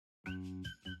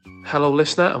Hello,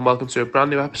 listener, and welcome to a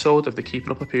brand new episode of the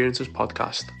Keeping Up Appearances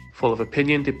podcast, full of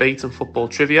opinion, debate, and football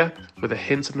trivia with a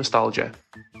hint of nostalgia.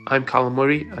 I'm Callum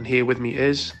Murray, and here with me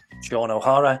is Sean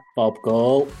O'Hara, Bob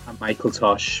Gall, and Michael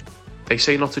Tosh. They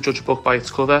say not to judge a book by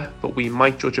its cover, but we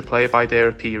might judge a player by their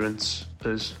appearance.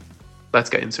 Let's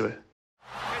get into it.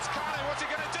 It's Carney, what's he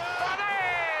going to do? Ready!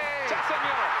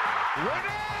 Tassagno! Ready!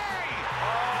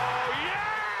 Oh, yes!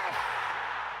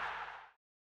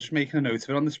 Just making a note of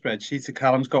it on the spreadsheet. So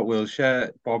Callum's got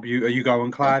Wilshere. Bob, are you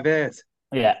going Clive?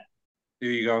 Yeah. Who are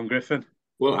you going Griffin?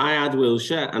 Well, I had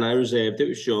Wilshere and I reserved it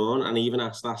with Sean, and I even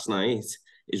asked last night,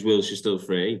 is Wilshere still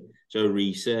free? So I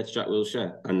researched Jack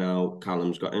Wilshere, and now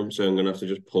Callum's got him, so I'm going to have to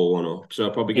just pull one up. So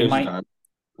I'll probably go to Dan.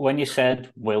 When you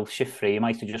said Wilshere free, you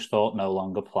might have just thought no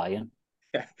longer playing.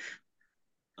 Yeah.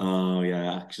 Oh,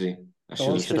 yeah, actually.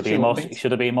 You should have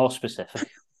been more specific.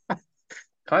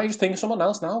 Can't you just think of someone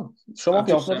else now? Show up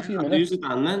for a few minutes. Who's the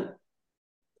Dan then?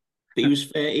 He was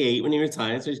 38 when he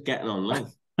retired, so he's getting on like.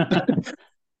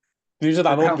 Who's the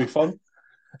Dan would be fun.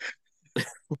 Has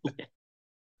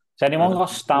anyone got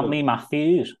Stanley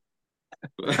Matthews?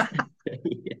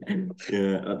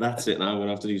 Yeah, that's it now. I'm going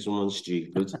to have to do someone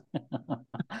stupid.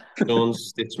 Someone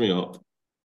stitch me up.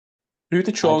 Who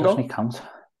did Sean go? Can't.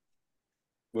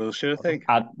 Wilshere, I think.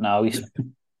 No, he's...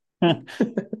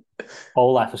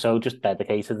 Whole episode just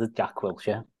dedicated to Jack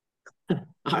Wilshere.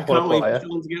 I can't wait for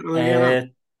Sean to get on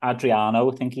again.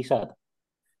 Adriano, I think he said.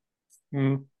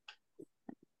 Do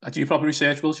you probably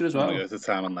research Wilshere as well? I'm going to go to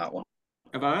time on that one.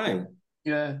 Have I?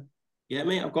 Yeah. Yeah,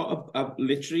 mate, I've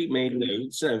literally made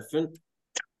notes and everything.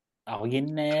 Oh, you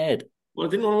nerd. Well, I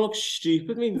didn't want to look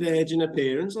stupid, my virgin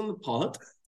appearance on the pod.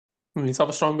 We need to have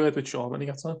a strong word with Sean when he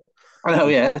gets on. I know,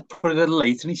 yeah. Put it a little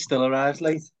late and he still arrives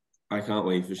late. I can't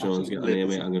wait for Sean to get on here,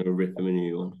 mate. I'm going to rip him a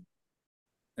new one.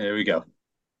 There we go.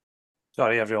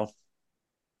 Sorry, everyone.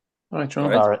 All right, Sean.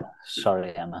 Right.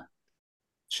 Sorry, Emma.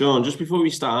 Sean, just before we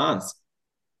start.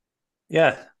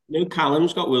 Yeah. You know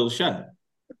Callum's got Wilshere.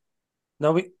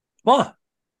 No, what?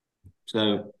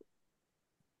 So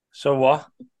what?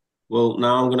 Well,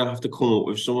 now I'm going to have to come up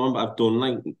with someone, but I've done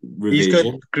like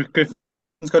revision. Griffin's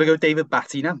got to go David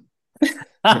Batty now.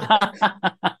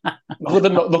 Look at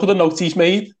the notes he's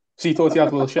made. So he thought he had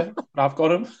Wilshere, but I've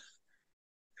got him.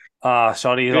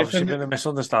 Sorry, there's obviously been a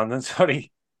misunderstanding.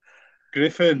 Sorry.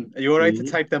 Griffin, are you all right to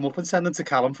type them up and send them to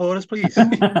Callum for us, please?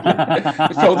 Just throw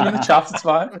them in the chat, it's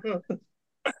fine.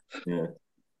 Yeah.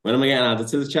 When am I getting added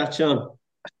to the chat, Sean?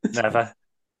 Never.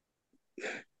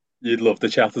 You'd love the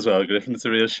chat as well, Griffin. It's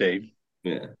a real shame.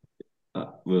 Yeah.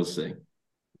 We'll see.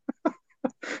 Do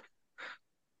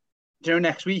you know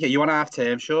next week, are you on half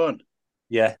term, Sean?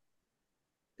 Yeah.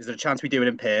 Is there a chance we do it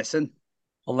in person?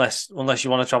 Unless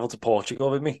you want to travel to Portugal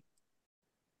with me.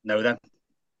 No, then.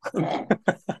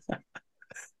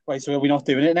 Wait, so are we not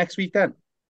doing it next week then?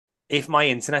 If my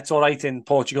internet's all right in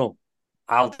Portugal,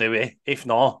 I'll do it. If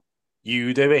not,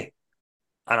 you do it,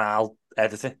 and I'll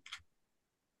edit it.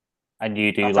 And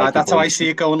you do that's how I see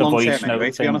it going long term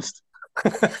anyway, to be honest.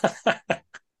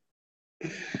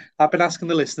 I've been asking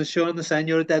the listeners, Sean, they're saying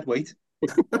you're a dead weight.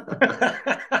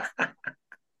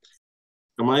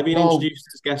 Am I being introduced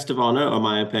as guest of honour or am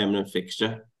I a permanent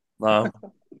fixture? No.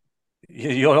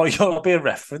 You're not being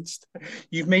referenced.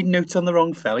 You've made notes on the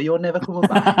wrong fella. You're never coming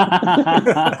back.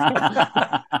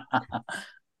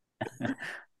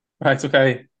 Right,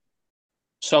 okay.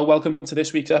 So welcome to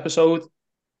this week's episode.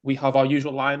 We have our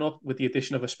usual lineup with the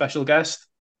addition of a special guest.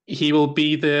 He will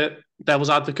be the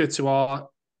devil's advocate to our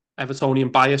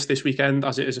Evertonian bias this weekend,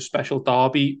 as it is a special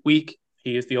derby week.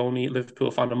 He is the only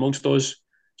Liverpool fan amongst us,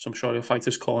 so I'm sure he'll fight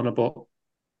his corner, but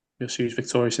we'll see who's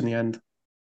victorious in the end.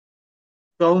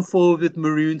 Going forward with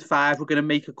Maroon 5, we're going to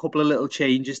make a couple of little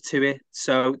changes to it.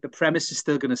 So the premise is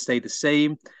still going to stay the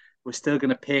same. We're still going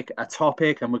to pick a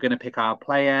topic and we're going to pick our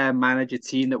player, manager,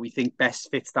 team that we think best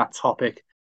fits that topic.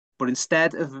 But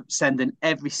instead of sending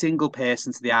every single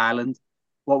person to the island,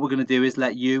 what we're going to do is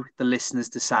let you, the listeners,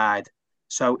 decide.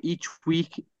 So each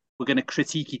week, we're going to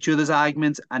critique each other's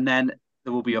arguments, and then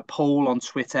there will be a poll on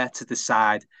Twitter to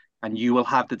decide, and you will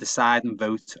have the decide and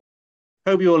vote.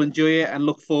 Hope you all enjoy it and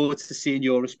look forward to seeing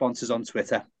your responses on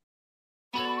Twitter.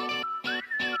 Oh,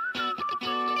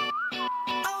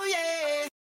 yeah.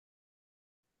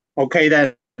 Okay,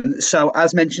 then. So,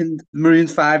 as mentioned, Maroon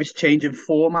 5 is changing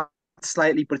format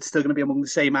slightly, but it's still going to be among the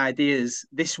same ideas.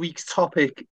 This week's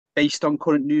topic, based on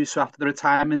current news, so after the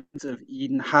retirement of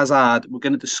Eden Hazard, we're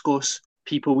going to discuss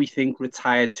people we think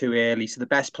retired too early. So the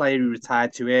best player who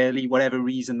retired too early, whatever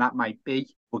reason that might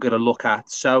be, we're going to look at.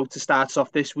 So to start us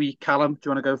off this week, Callum, do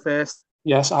you want to go first?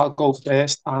 Yes, I'll go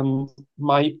first. And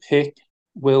my pick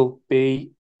will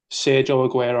be Sergio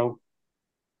Aguero.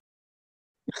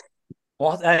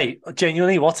 What? Hey,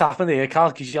 genuinely, what's happened here, Carl?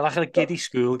 Because you're like a giddy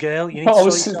schoolgirl. You need to sort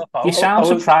yourself out. You sound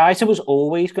surprised. It was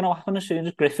always going to happen as soon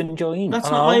as Griffin joined. That's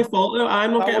not my fault, though.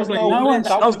 I'm not getting blamed.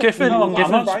 No, Griffin.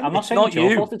 I'm not saying not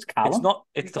you. Fault, it's Callum.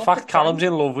 It's the fact Callum's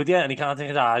in love with you and he can't take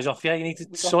his eyes off you. You need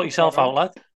to sort yourself out,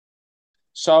 lad.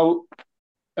 So,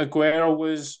 Aguero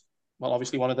was, well,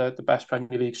 obviously one of the best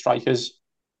Premier League strikers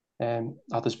that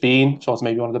there's been. So it's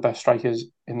maybe one of the best strikers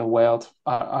in the world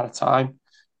at a time.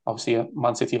 Obviously a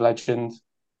Man City legend,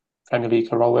 Premier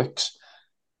League heroics.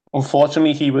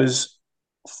 Unfortunately, he was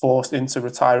forced into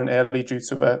retiring early due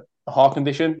to a heart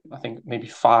condition. I think maybe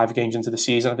 5 games into the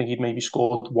season. I think he'd maybe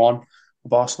scored 1 for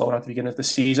Barcelona at the beginning of the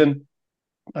season.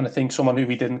 And I think someone who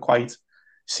we didn't quite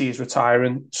see is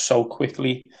retiring so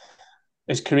quickly.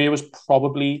 His career was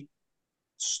probably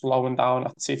slowing down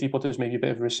at City, but there's maybe a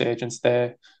bit of a resurgence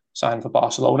there, signing for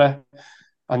Barcelona.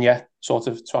 And yeah, sort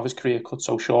of to have his career cut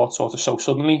so short, sort of so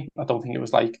suddenly, I don't think it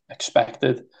was like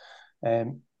expected. It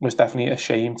was definitely a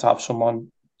shame to have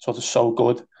someone sort of so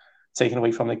good taken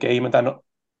away from the game. And then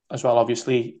as well,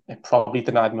 obviously, it probably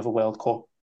denied him of a World Cup,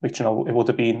 which, it would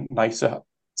have been nicer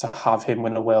to have him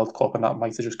win a World Cup, and that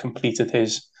might have just completed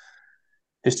his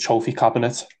trophy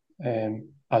cabinet,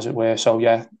 as it were. So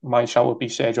yeah, my shout would be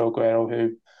Sergio Aguero,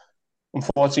 who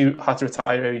unfortunately had to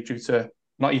retire early due to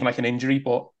not even like an injury,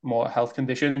 but more a health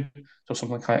condition. So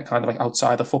something kind of like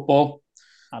outside of football.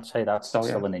 I'd say that's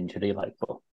still an injury, but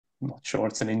I'm not sure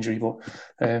it's an injury, but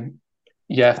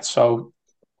so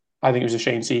I think it was a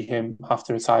shame to see him have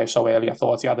to retire so early. I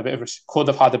thought he had could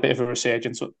have had a bit of a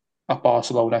resurgence at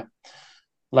Barcelona.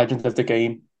 Legend of the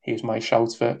game. He's my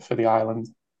shout for the island.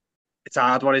 It's a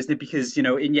hard one, isn't it? Because,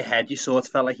 in your head, you sort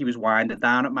of felt like he was winding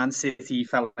down at Man City. You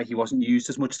felt like he wasn't used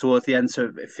as much towards the end.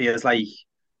 So it feels like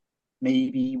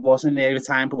maybe he wasn't there at the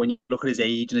time. But when you look at his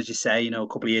age, and as you say, a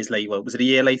couple of years later, was it a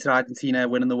year later, Argentina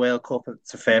winning the World Cup?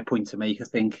 It's a fair point to make, I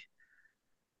think.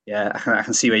 Yeah, I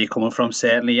can see where you're coming from,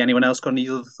 certainly. Anyone else got any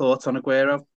other thoughts on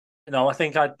Aguero? No, I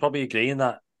think I'd probably agree in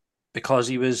that because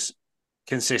he was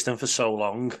consistent for so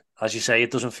long. As you say,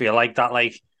 it doesn't feel like that.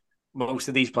 Like most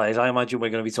of these players, I imagine we're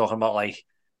going to be talking about, like,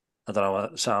 I don't know,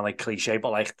 it sound like cliche,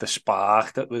 but like the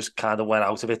spark that was kind of went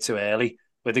out of it too early.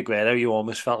 With Aguero, you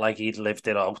almost felt like he'd lived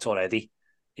it out already.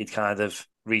 He'd kind of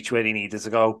reached where he needed to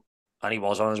go, and he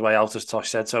was on his way out, as Tosh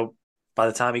said. So by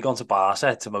the time he got to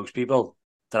Barca, to most people,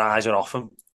 their eyes are off him.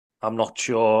 I'm not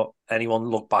sure anyone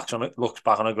looks back on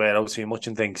Aguero too much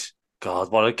and thinks,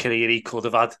 God, what a career he could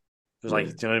have had. It was like,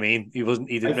 do you know what I mean? He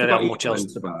didn't really have much else.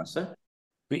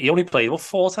 He only played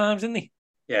 4 times, didn't he?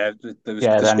 Yeah, there was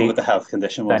with the health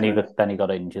condition. Then he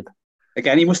got injured.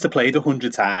 Again, he must have played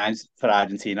 100 times for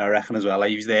Argentina, I reckon, as well. Like,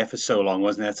 he was there for so long,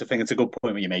 wasn't it? So I think it's a good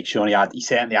point when you make sure he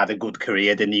certainly had a good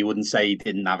career, didn't he? You wouldn't say he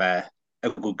didn't have a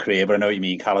good career, but I know what you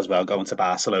mean, Cal, as well. Going to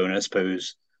Barcelona, I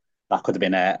suppose that could have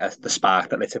been the spark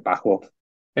that lit it back up.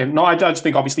 No, I just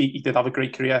think obviously he did have a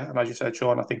great career, and as you said,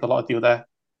 Sean, I think a lot of the other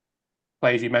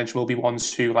players you mentioned will be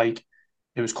ones who, like,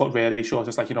 it was cut really short.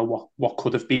 It's like, what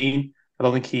could have been. I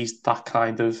don't think he's that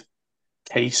kind of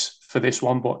case for this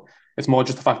one, but it's more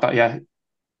just the fact that,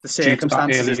 the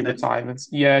circumstances, due to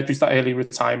that early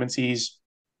retirement, he's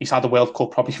had the World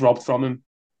Cup probably robbed from him,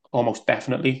 almost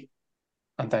definitely.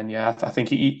 And then, I think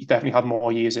he definitely had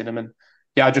more years in him. And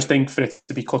I just think for it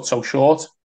to be cut so short,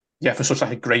 for such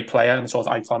like a great player and sort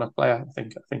of iconic player, I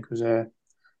think was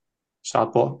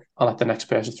sad. But I'll let the next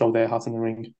person throw their hat in the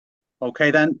ring.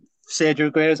 Okay, then. Sergio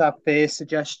Aguero is our first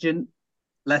suggestion.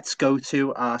 Let's go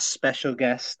to our special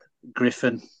guest,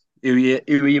 Griffin. Who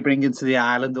are you bringing to the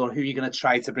island, or who are you going to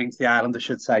try to bring to the island, I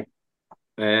should say?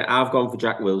 I've gone for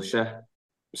Jack Wilshere.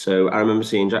 So I remember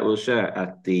seeing Jack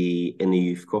Wilshere in the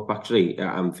Youth Cup, actually,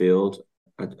 at Anfield.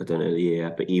 I don't know the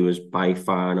year, but he was by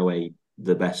far and away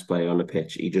the best player on the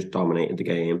pitch. He just dominated the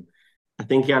game. I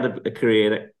think he had a career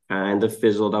that kind of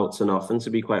fizzled out to nothing, to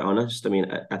be quite honest. I mean,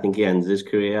 I think he ended his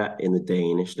career in the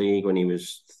Danish league when he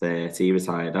was 30, he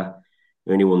retired at.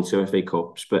 He only won 2 FA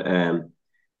Cups, but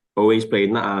always played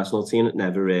in that Arsenal team that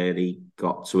never really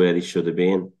got to where he should have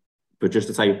been. But just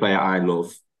the type of player I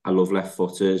love left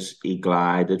footers. He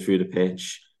glided through the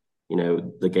pitch.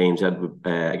 The games he had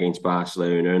against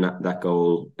Barcelona and that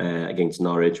goal against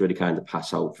Norwich, where he kind of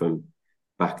pass out from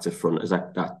back to front, is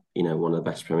that one of the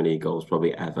best Premier League goals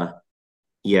probably ever.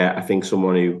 Yeah, I think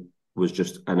someone who was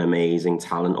just an amazing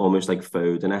talent, almost like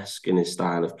Foden-esque in his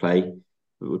style of play.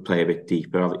 Would play a bit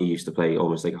deeper. He used to play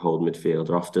almost like a holding midfielder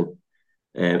often.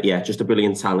 Just a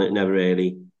brilliant talent. Never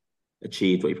really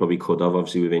achieved what he probably could have,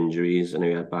 obviously with injuries. I know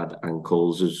he had bad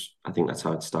ankles. I think that's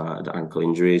how it started, ankle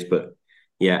injuries. But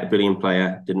a brilliant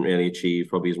player. Didn't really achieve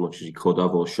probably as much as he could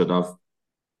have or should have.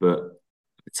 But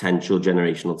potential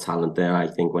generational talent there, I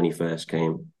think, when he first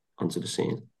came onto the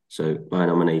scene. So my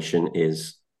nomination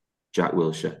is Jack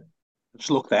Wilshere.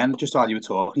 Just look then, just while you were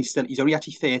talking, he's only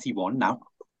actually 31 now.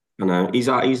 I know. He's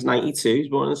 92. He's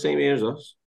born in the same year as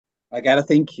us. Again, I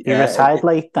think... He retired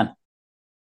late then.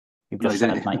 You've just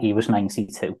said he was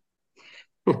 92.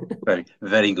 Very,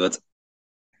 very good.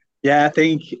 Yeah, I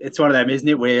think it's one of them, isn't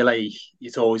it, where like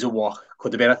it's always a what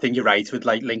could have been. I think you're right with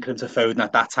like linking him to Foden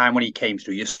at that time when he came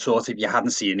through. You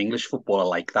hadn't seen an English footballer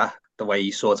like that, the way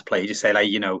he sort of played. You say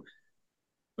like,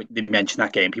 they mentioned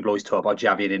that game. People always talk about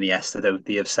Xavi and Iniesta, don't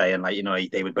they, of saying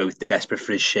like, they were both desperate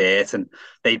for his shirt, and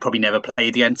they'd probably never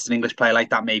played against an English player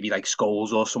like that. Maybe like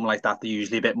Scholes or something like that. They're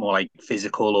usually a bit more like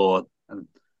physical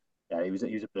yeah, he was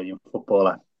a brilliant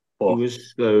footballer. He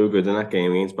was so good in that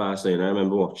game against Barcelona. I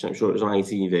remember watching. I'm sure it was on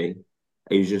ITV.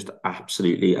 He was just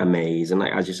absolutely amazing.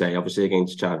 Like as you say, obviously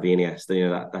against Xavi and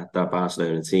Iniesta, that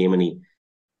Barcelona team, and he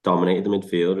dominated the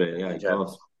midfield. Really, yeah.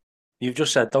 You've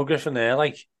just said though, Griffin, there,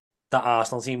 like that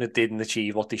Arsenal team that didn't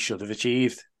achieve what they should have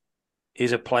achieved.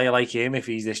 Is a player like him, if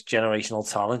he's this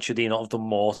generational talent, should he not have done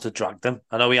more to drag them?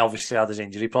 I know he obviously had his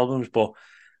injury problems, but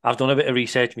I've done a bit of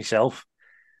research myself.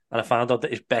 And I found out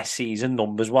that his best season,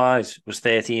 numbers-wise, was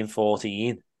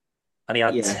 13-14. And he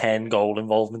had 10 goal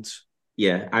involvements.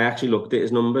 Yeah, I actually looked at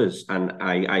his numbers and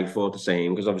I thought the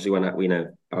same. Because obviously when I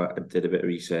did a bit of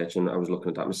research and I was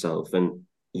looking at that myself. And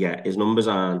yeah, his numbers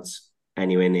aren't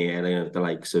anywhere near the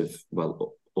likes of,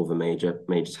 well, other major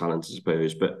talents, I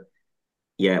suppose. But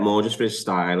yeah, more just for his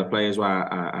style of play is why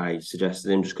I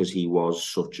suggested him, just because he was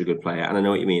such a good player. And I know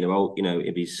what you mean about,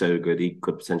 if he's so good, he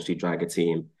could potentially drag a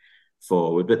team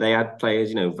forward, but they had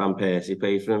players, Van Persie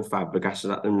played for them, Fabregas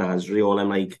and Nasri, all them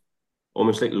like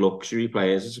almost like luxury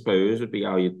players, I suppose, would be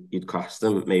how you'd class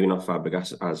them. Maybe not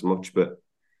Fabregas as much, but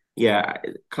yeah,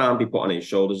 it can't be put on his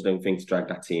shoulders, I don't think, to drag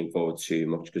that team forward too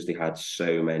much, because they had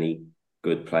so many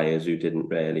good players who didn't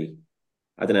really.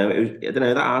 I don't know.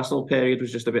 That Arsenal period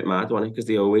was just a bit mad, wasn't it? Because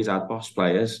they always had boss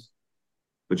players,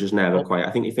 but just never quite.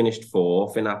 I think he finished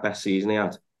fourth in that best season he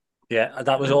had. Yeah,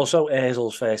 that was also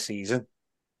Ozil's first season.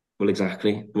 Well,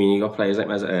 exactly. I mean, you got players like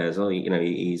Mesut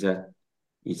Ozil.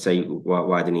 You'd say,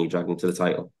 why didn't he drag him to the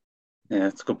title? Yeah,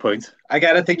 that's a good point.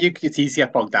 Again, I think it's easy to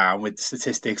get bogged down with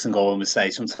statistics and goal and say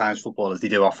sometimes footballers, they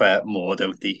do offer more,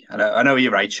 don't they? And I know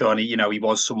you're right, Sean. He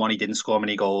was someone, he didn't score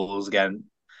many goals. Again,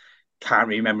 can't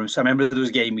really remember him. So I remember there was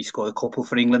a game we scored a couple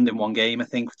for England in one game, I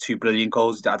think, 2 brilliant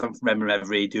goals. I don't remember him ever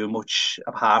really doing much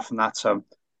apart from that. So,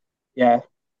 yeah,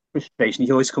 frustration.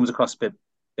 He always comes across a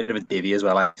bit of a divvy as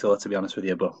well, I thought, to be honest with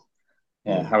you. But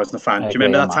yeah, I wasn't a fan. Do you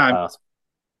remember that time?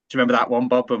 Do you remember that one,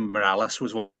 Bob, when Morales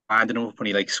was winding him up when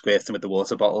he squirted him with the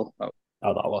water bottle? Oh,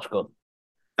 that was good.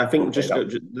 I think just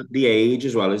the age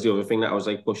as well is the other thing that I was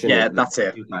pushing. Yeah, that's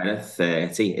it.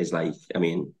 30 is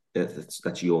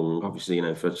that's young,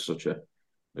 obviously, for such a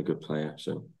good player.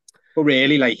 So, but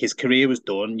really, his career was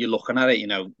done. You're looking at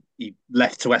it, he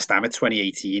left to West Ham in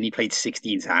 2018. He played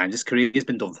 16 times. His career has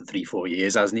been done for 3-4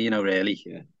 years, hasn't he? Really.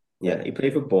 Yeah. He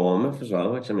played for Bournemouth as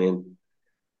well, which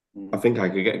I think I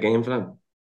could get a game for them.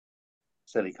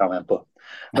 Silly comment, but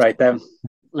right then,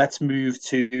 let's move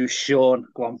to Sean.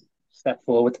 Go on, step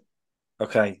forward.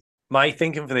 Okay. My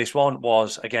thinking for this one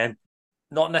was, again,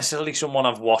 not necessarily someone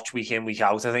I've watched week in, week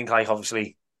out. I think,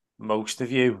 obviously, most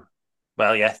of you,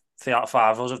 well, yeah, 3 out of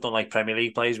 5 of us have done, Premier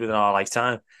League plays within our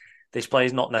lifetime. This play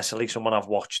is not necessarily someone I've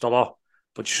watched a lot,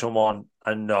 but someone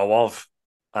I know of.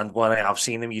 And when I have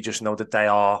seen them, you just know that they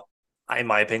are, in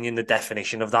my opinion, the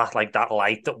definition of that, that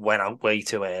light that went out way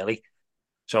too early.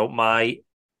 So my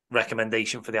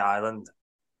recommendation for the island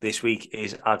this week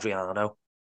is Adriano.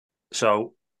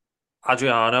 So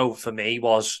Adriano, for me,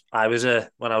 when I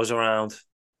was around,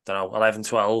 11,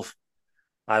 12,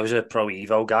 I was a Pro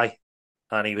Evo guy.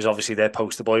 And he was obviously their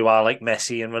poster boy while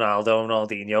Messi and Ronaldo and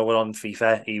Ronaldinho were on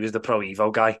FIFA. He was the Pro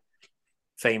Evo guy.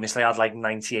 Famously had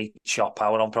 98 shot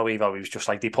power on Pro Evo. He was just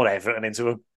they put everything into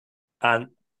him. And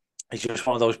he's just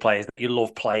one of those players that you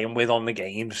love playing with on the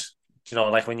games.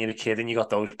 When you're a kid and you got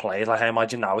those players. I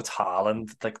imagine now it's Haaland,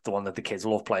 the one that the kids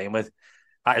love playing with.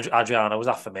 Adriano was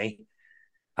that for me.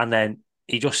 And then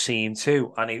he just seemed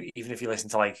to, and even if you listen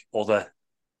to other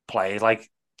players,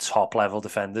 top level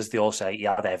defenders, they all say he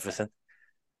had everything.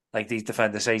 These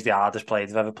defenders say he's the hardest player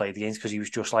they've ever played against, because he was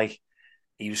just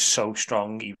he was so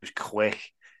strong, he was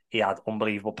quick, he had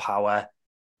unbelievable power.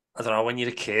 I don't know, when you're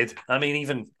a kid,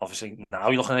 even obviously now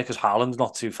you're looking at it, because Haaland's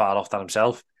not too far off that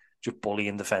himself, just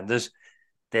bullying defenders.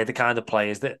 They're the kind of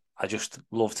players that I just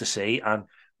love to see. And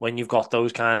when you've got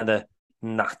those kind of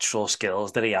natural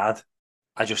skills that he had,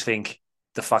 I just think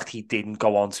the fact he didn't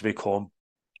go on to become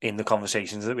in the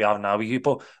conversations that we have now. You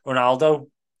put Ronaldo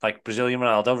Like Brazilian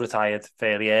Ronaldo retired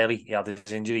fairly early. He had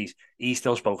his injuries. He's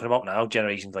still spoken about now,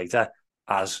 generations later,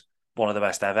 as one of the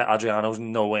best ever. Adriano's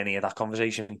nowhere near that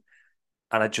conversation.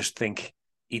 And I just think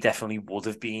he definitely would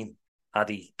have been had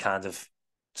he kind of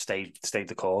stayed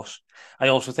the course. I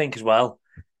also think as well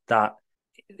that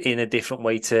in a different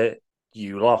way to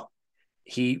you lot,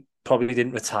 he probably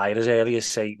didn't retire as early as,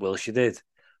 say, Wilshere did.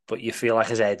 But you feel like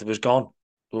his head was gone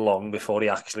long before he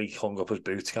actually hung up his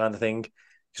boots kind of thing.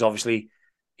 Because obviously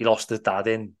he lost his dad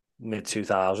in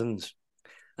mid-2000s.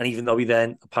 And even though he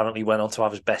then apparently went on to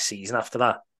have his best season after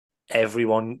that,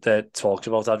 everyone that talks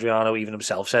about Adriano, even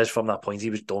himself, says from that point he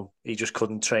was done. He just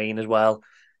couldn't train as well.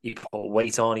 He put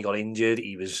weight on, he got injured,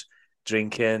 he was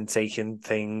drinking, taking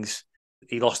things.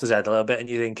 He lost his head a little bit, and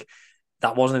you think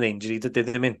that wasn't an injury that did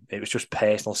him in. It was just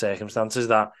personal circumstances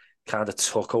that kind of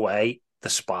took away the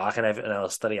spark and everything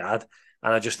else that he had.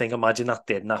 And I just think, imagine that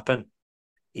didn't happen.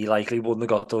 He likely wouldn't have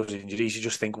got those injuries. You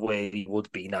just think where he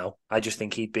would be now. I just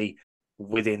think he'd be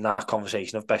within that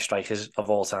conversation of best strikers of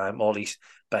all time, or at least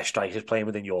best strikers playing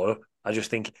within Europe. I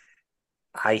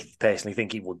personally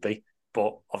think he would be,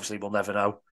 but obviously we'll never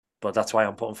know. But that's why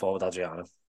I'm putting forward Adriano.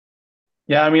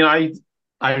 Yeah, I mean,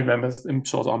 I remember him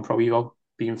sort of on Pro Evo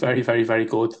being very, very, very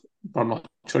good, but I'm not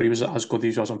sure he was as good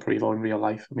as he was on Pro Evo in real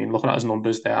life. I mean, looking at his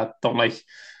numbers there, I don't like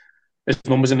his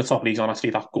numbers in the top leagues aren't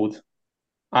actually that good.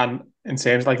 And in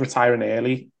terms of like retiring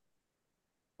early,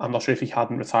 I'm not sure if he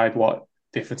hadn't retired, what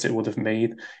difference it would have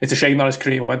made. It's a shame that his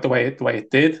career went the way it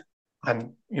did,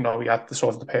 and he had the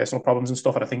sort of the personal problems and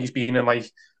stuff. And I think he's been in like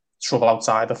trouble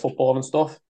outside of football and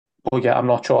stuff. But yeah, I'm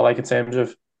not sure. Like in terms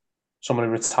of someone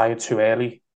who retired too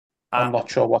early, I'm not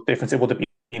sure what difference it would have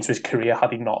been to his career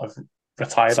had he not have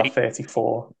retired at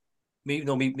 34.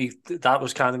 That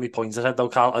was kind of my point. I said though,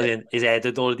 Carl, his head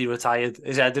had already retired.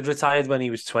 His head had retired when he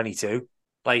was 22.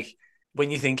 Like when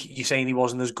you think you're saying he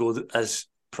wasn't as good as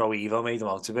Pro Evo made him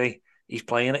out to be, he's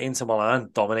playing at Inter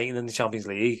Milan, dominating in the Champions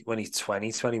League when he's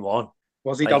 20, 21.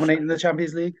 Was he dominating the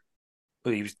Champions League?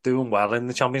 But he was doing well in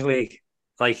the Champions League.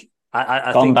 Like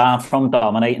I gone think down from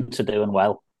dominating to doing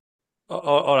well.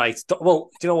 All right. Well,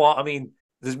 do you know what? I mean,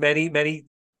 there's many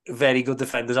very good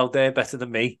defenders out there, better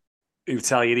than me, who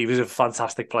tell you he was a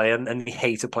fantastic player and he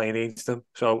hated playing against them.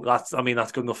 So that's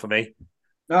good enough for me.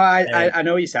 No, I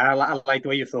know what you said. I like the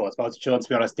way you thought about it, Sean, to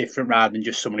be honest, different rather than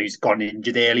just someone who's gone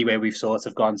injured early, where we've sort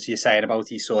of gone. So you're saying about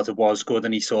he sort of was good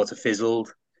and he sort of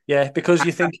fizzled. Yeah, because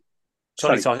you think...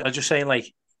 Sorry, I'm just saying,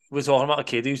 like, we're talking about a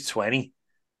kid who's 20.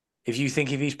 If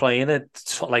he's playing it,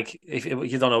 like, if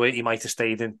you don't know it, he might have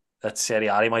stayed in at Serie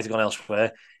A, he might have gone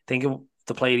elsewhere. Think of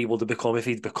the player he would have become if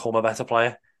he'd become a better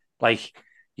player. Like,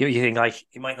 you think, like,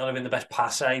 he might not have been the best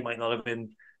passer, he might not have been,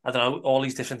 I don't know, all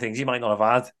these different things he might not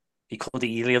have had. He could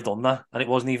easily have done that. And it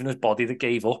wasn't even his body that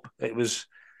gave up. It was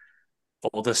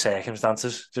other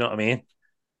circumstances. Do you know what I mean?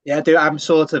 Yeah, dude, I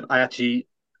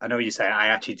know what you say. I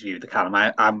actually agree with the Callum.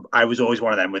 I was always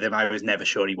one of them with him. I was never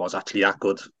sure he was actually that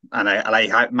good. And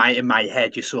in my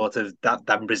head, you sort of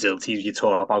that Brazil team you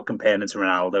talk about comparing it to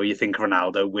Ronaldo. You think of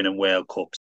Ronaldo winning World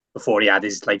Cups before he had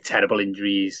his like terrible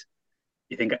injuries.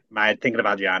 You think thinking of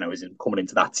Adriano is coming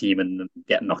into that team and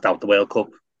getting knocked out the World Cup.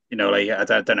 Like I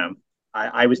don't know.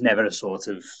 I was never a sort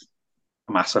of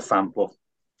a massive fan, but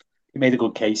he made a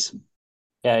good case.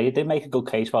 Yeah, he did make a good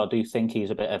case, but I do think he's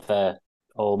a bit of a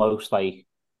almost like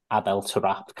Adel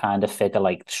Taarabt kind of figure,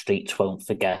 like the streets won't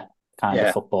forget kind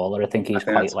of footballer. I think he's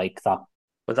quite like that.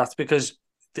 But that's because,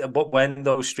 but when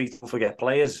those streets don't forget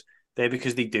players, they're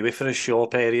because they do it for a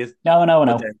short period.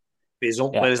 No.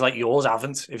 Fizzle, whereas like yours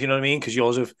haven't, if you know what I mean, because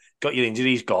yours have got your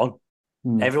injuries gone.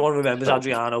 Everyone remembers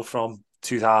Adriano from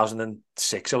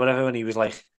 2006 or whatever when he was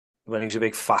a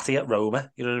big fatty at Roma.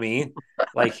 You know what I mean?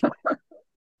 Like,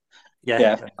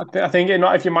 yeah. I think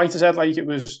if you might have said like it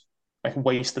was like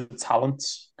wasted talent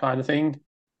kind of thing,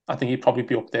 I think he'd probably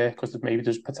be up there because maybe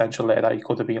there's potential there that he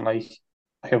could have been like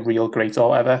a real great or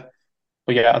whatever.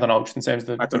 But yeah, I don't know. Just in terms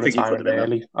of the retirement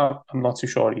early, I'm not too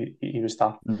sure he was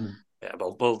that. Mm-hmm. Yeah,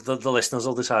 well, the listeners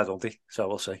will decide, won't they? So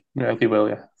we'll see. Yeah, they will.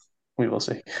 Yeah, we will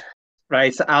see.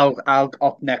 Right, I'll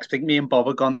up next. I think me and Bob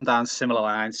have gone down similar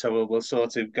lines, so we'll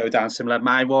sort of go down similar.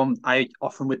 My one, I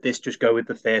often with this just go with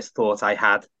the first thought I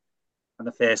had. And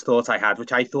the first thought I had,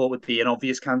 which I thought would be an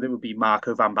obvious candidate, would be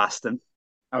Marco van Basten.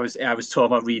 I was talking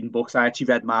about reading books. I actually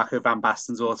read Marco van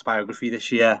Basten's autobiography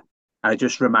this year, and it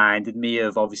just reminded me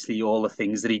of obviously all the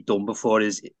things that he'd done before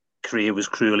his career was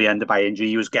cruelly ended by injury.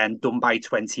 He was getting done by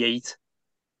 28,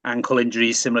 ankle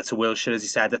injuries similar to Wilshere, as he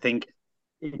said. I think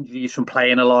injuries from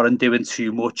playing a lot and doing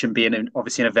too much and being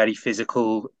obviously in a very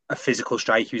physical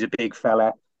strike. He was a big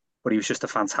fella, but he was just a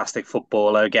fantastic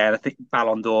footballer. Again, I think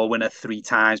Ballon d'Or winner 3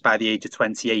 times by the age of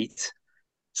 28.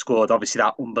 Scored obviously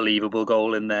that unbelievable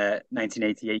goal in the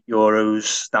 1988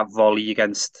 Euros, that volley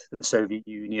against the Soviet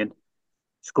Union.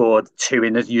 Scored 2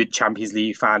 in the Champions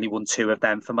League final. He won 2 of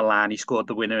them for Milan. He scored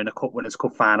the winner in a Winners'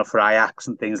 Cup final for Ajax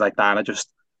and things like that.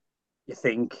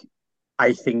 And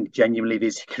I think genuinely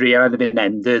his career had been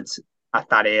ended at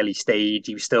that early stage.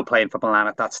 He was still playing for Milan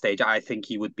at that stage. I think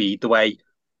he would be, the way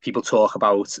people talk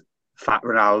about Fat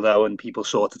Ronaldo and people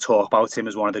sort of talk about him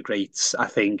as one of the greats, I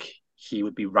think he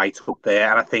would be right up there.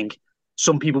 And I think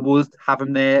some people would have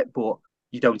him there, but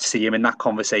you don't see him in that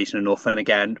conversation enough. And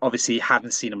again, obviously,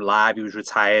 hadn't seen him live. He was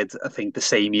retired, I think, the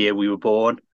same year we were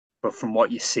born. But from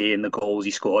what you see in the goals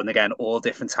he scored, and again, all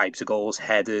different types of goals,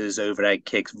 headers, overhead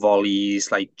kicks,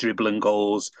 volleys, like dribbling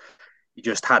goals, he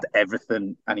just had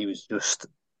everything. And he was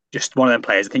just one of them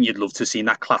players. I think you'd love to have seen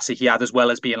that classic he had, as well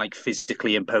as being like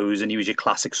physically imposing. He was your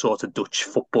classic sort of Dutch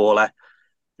footballer,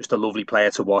 just a lovely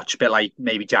player to watch, a bit like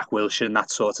maybe Jack Wilshere in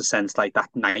that sort of sense, like that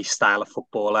nice style of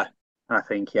footballer. And I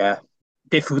think, yeah,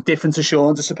 different to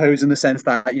Sean, I suppose, in the sense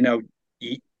that,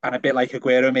 and a bit like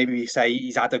Aguero, maybe we say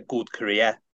he's had a good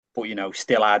career, but,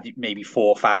 still had maybe 4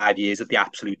 or 5 years at the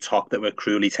absolute top that were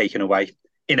cruelly taken away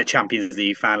in a Champions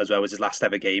League final as well. Was his last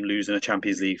ever game losing a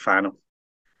Champions League final.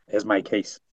 Here's my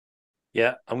case.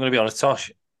 Yeah, I'm going to be honest,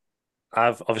 Tosh.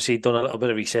 I've obviously done a little bit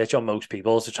of research on most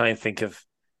people to try and think of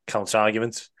counter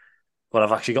arguments, but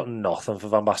I've actually got nothing for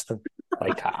Van Basten. I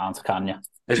can't, can you?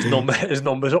 His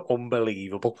numbers are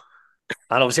unbelievable.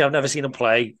 And obviously I've never seen him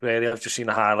play, really. I've just seen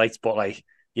the highlights, but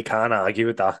you can't argue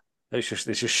with that. It's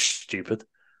just stupid.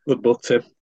 Good luck, Tim.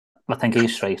 I think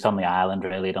he's straight on the island,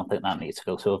 really. I don't think that needs to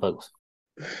go to a vote.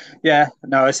 Yeah,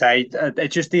 no, I say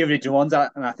it's just the original ones, and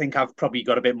I think I've probably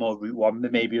got a bit more root one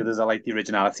than maybe others. I like the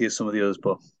originality of some of the others,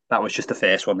 but that was just the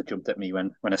first one that jumped at me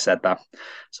when I said that.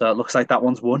 So it looks like that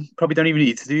one's won. Probably don't even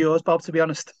need to do yours, Bob, to be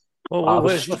honest. Well,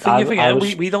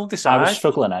 we don't decide. I was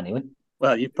struggling anyway.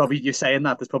 Well, you're saying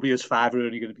that there's probably us 5 are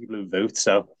only going to be people who vote.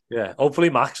 So yeah, hopefully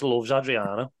Max loves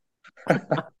Adriano.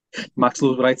 Max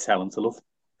loves what I tell him to love.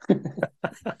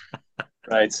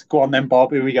 Right, go on then,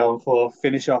 Bob. Who are we going for?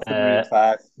 Finish off with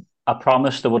 5. I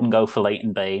promised I wouldn't go for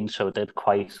Leighton Baines, so I did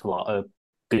quite a lot of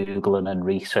Googling and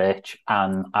research.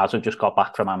 And as I just got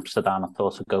back from Amsterdam, I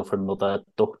thought I'd go for another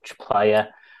Dutch player.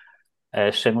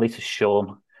 Similarly to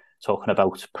Sean, talking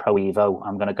about Pro Evo,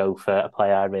 I'm going to go for a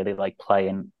player I really like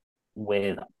playing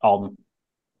with on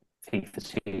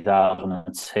FIFA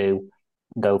 2002.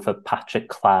 Go for Patrick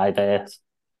Kluivert.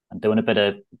 I'm doing a bit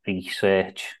of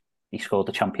research. He scored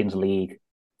the Champions League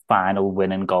final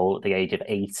winning goal at the age of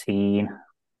 18,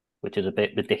 which is a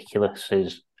bit ridiculous.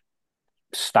 His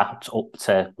stats up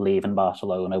to leaving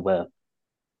Barcelona were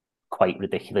quite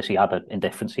ridiculous. He had an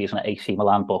indifferent season at AC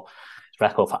Milan, but his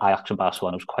record for Ajax and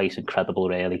Barcelona was quite incredible,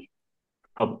 really.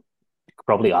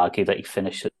 Probably argue that he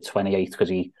finished at 28 because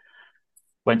he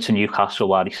went to Newcastle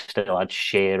while he still had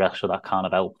Shearer, so that kind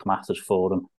of helped matters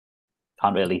for him.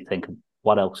 Can't really think of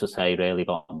what else to say, really,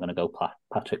 but I'm going to go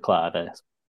Patrick Kluivert.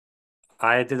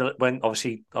 I did, when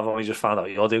obviously I've only just found out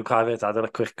you're doing Kluivert, I did a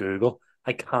quick Google.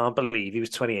 I can't believe he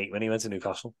was 28 when he went to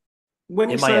Newcastle.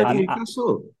 When he signed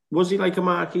Newcastle, was he like a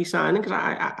marquee signing? Because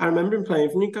I remember him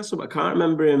playing for Newcastle, but I can't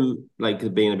remember him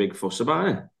being a big fuss about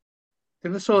it. I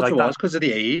think the sort of was because of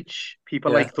the age.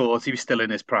 People thought he was still in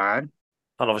his prime.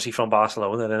 And obviously from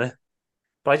Barcelona, didn't it?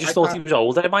 But I just thought he was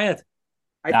older in my head.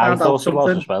 I found out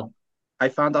something as well. I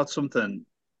found out something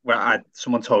where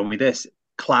someone told me this.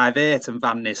 Kluivert and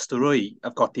Van Nistelrooy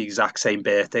have got the exact same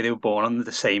birthday. They were born on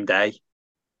the same day.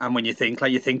 And when you think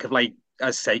of as I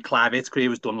say, Kluivert's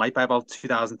career was done by about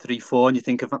 2003-04, and you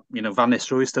think of Van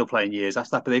Nistelrooy still playing years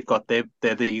after that, but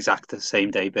they're the exact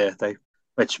same day birthday,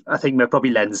 which I think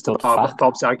probably lends to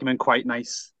Bob's argument quite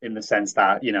nice in the sense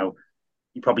that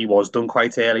he probably was done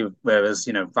quite early, whereas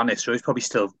Van Nistelrooy's probably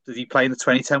still. Did he play in the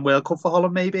 2010 World Cup for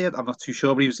Holland? Maybe I'm not too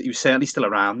sure, but he was certainly still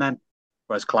around then.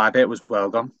 Whereas Kluivert was well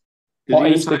gone. What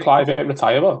age did Kluivert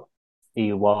retire?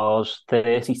 He was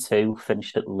 32,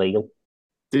 finished at Lille.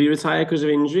 Did he retire because of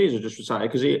injuries or just retire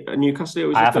because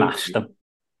Newcastle? I haven't asked him.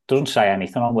 Doesn't say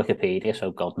anything on Wikipedia,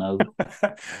 so God knows.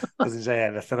 Doesn't say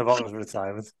anything about his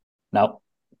retirement. No,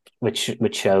 which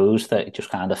shows that he just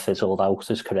kind of fizzled out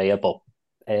his career, but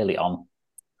early on,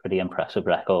 pretty impressive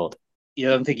record. I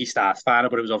don't think he starts final,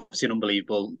 but it was obviously an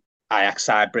unbelievable Ajax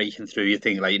side breaking through. You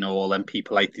think all them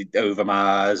people like the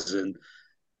Overmars and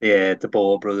the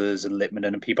Ball brothers and Littman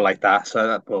and people like that.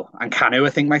 And Kanu, I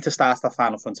think, might have started that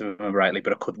final front of him, remember rightly,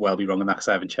 but I could well be wrong on that because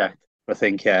I haven't checked. But I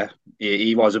think,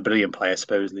 he was a brilliant player,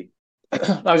 supposedly. I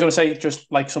was going to say,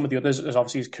 just like some of the others, as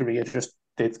obviously his career just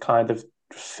did kind of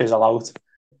fizzle out,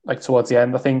 towards the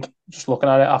end. I think just looking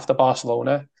at it after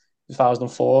Barcelona,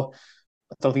 2004,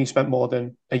 I don't think he spent more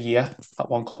than a year at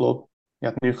one club. He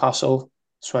had Newcastle,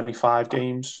 25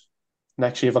 games.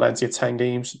 Next year, Valencia, 10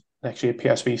 games. Next year,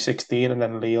 PSV, 16, and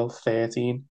then Lille,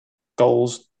 13.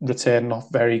 Goals returning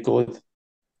off very good.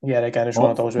 Yeah, again, it's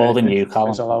one of those more than you,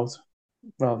 Callum. Out.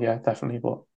 Well, yeah, definitely,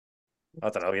 but I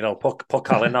don't know, put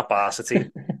Cal in that Barca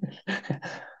team.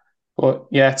 But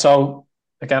yeah, so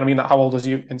again, I mean, how old was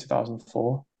you in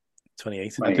 2004?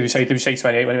 28. Did you say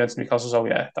 28 when he went to Newcastle? So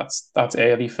yeah, that's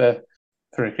early for a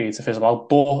career to fizzle out.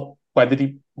 But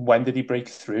when did he break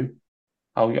through?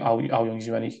 How young is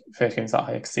he when he first came to that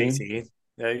Ajax team? 18.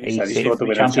 Yeah, he scored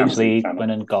the Champions League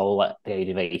winning goal at the age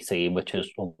of 18, which is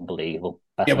unbelievable.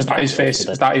 Was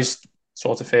that his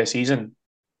sort of first season?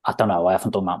 I don't know. I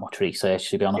haven't done that much research,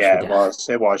 to be honest with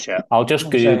you. It was, yeah. I'll just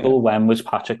Google when was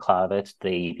Patrick Kluivert's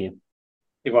debut.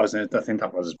 It wasn't. I think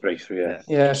that was his breakthrough, yeah.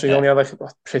 Yeah, so he only had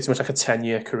pretty much a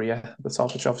 10-year career at the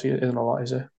top, which obviously isn't a lot,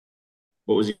 is it?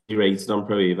 What was he rated on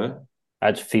Pro Evo?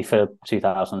 At FIFA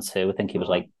 2002, I think he was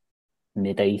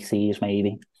mid-80s,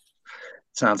 maybe.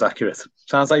 Sounds accurate.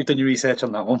 Sounds like you've done your research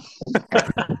on that one.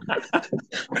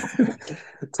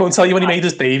 Won't tell you when he made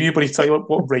his debut, but he'll tell you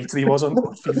what rated he was on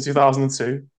FIFA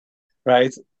 2002.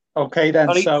 Right. Okay, then.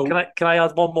 Sorry, can I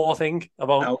add one more thing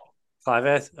about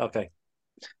Kluivert? Okay.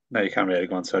 No, you can't really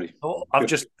go on, sorry.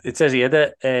 It says here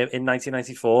that in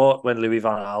 1994, when Louis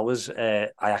van Gaal was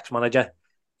Ajax manager,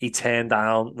 he turned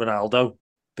down Ronaldo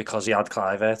because he had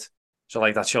Kluivert. So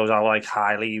that shows how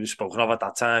highly he was spoken of at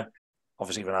that time.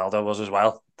 Obviously, Ronaldo was as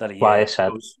well. That he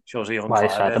shows a young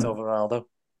Kluivert over Ronaldo.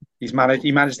 He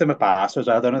managed him at Barca as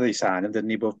well. I don't know that he signed him, didn't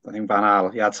he? But I think Van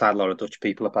Gaal, he had signed a lot of Dutch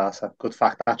people at Barca. Good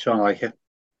fact, that, Sean. I like it.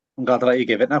 I'm glad to let you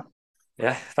give it now.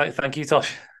 Yeah, thank you,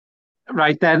 Tosh.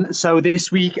 Right then. So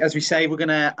this week, as we say, we're going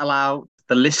to allow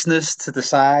the listeners to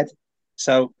decide.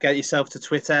 So get yourself to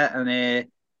Twitter and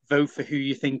vote for who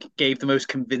you think gave the most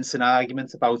convincing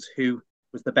argument about who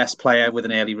was the best player with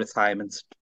an early retirement.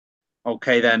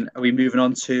 Okay, then. Are we moving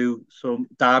on to some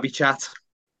derby chat?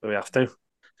 Do we have to?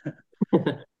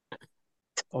 That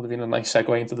would have been a nice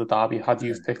segue into the derby had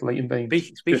you picked Leighton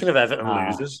Baines. Speaking of Everton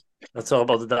losers, let's talk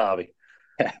about the derby.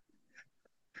 Yeah.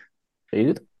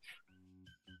 Good.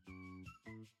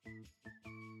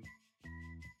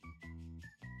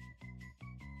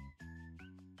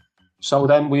 So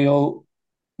then we'll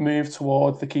move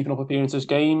towards the keeping up appearances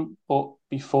game. But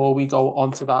before we go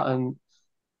on to that and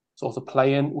sort of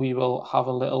playing, we will have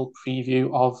a little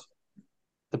preview of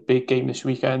the big game this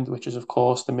weekend, which is, of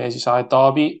course, the Merseyside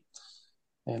derby.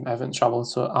 Everton travelling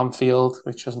to Anfield,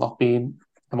 which has not been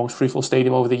the most fruitful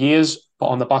stadium over the years. But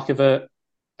on the back of it,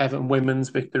 Everton women's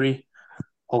victory,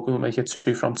 hoping we'll make it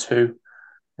 2 from 2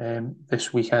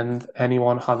 this weekend.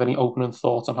 Anyone have any opening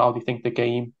thoughts on how they think the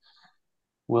game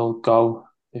will go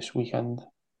this weekend?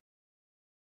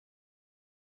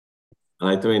 I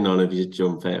like the way none of you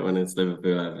jump in when it's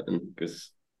Liverpool Everton,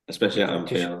 because especially at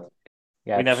Anfield.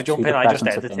 Yeah, we never jump in. I just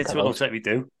edit it, so it looks like we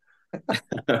do.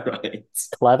 Right.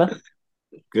 Clever.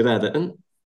 Good editing.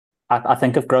 I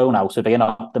think I've grown out of being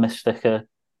optimistic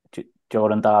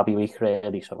during Derby week,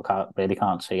 really, so I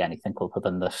can't see anything other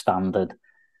than the standard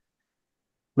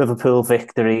Liverpool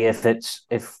victory.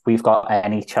 If we've got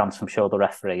any chance, I'm sure the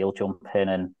referee will jump in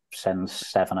and send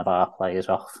 7 of our players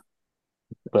off.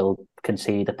 We'll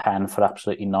concede a pen for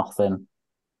absolutely nothing.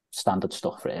 Standard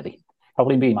stuff, really.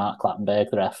 Probably be Mark Clattenburg,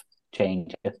 the ref.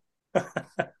 Change it.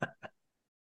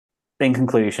 In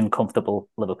conclusion, comfortable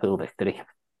Liverpool victory.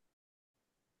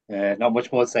 Not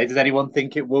much more to say. Does anyone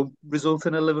think it will result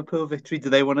in a Liverpool victory? Do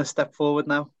they want to step forward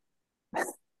now?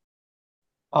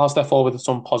 I'll step forward with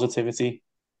some positivity,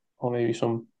 or maybe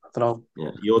some, I don't know.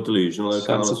 Yeah, you're delusional,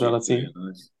 sensibility.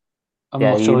 I'm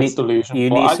not sure it's delusional.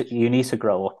 You need to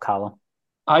grow up, Callum.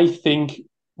 I think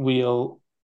the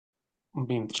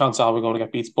chances are we're going to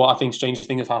get beat, but I think strange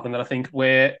things have happened, and I think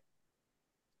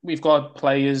we've got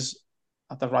players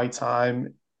at the right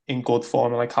time in good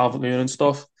form, like Calvert-Lewin and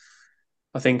stuff.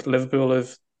 I think Liverpool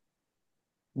have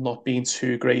not been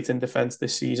too great in defence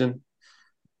this season,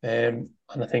 and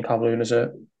I think Calvert-Lewin is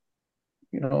a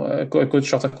good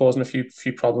shot at causing a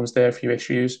few problems there, a few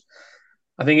issues.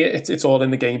 I think it's all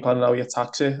in the game plan and how you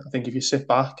attack it. I think if you sit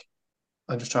back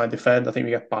and just try and defend, I think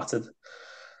we get battered.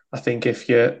 I think if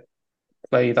you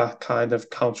play that kind of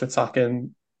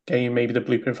counter-attacking game, maybe the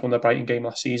blueprint from the Brighton game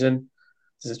last season,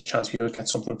 there's a chance you would get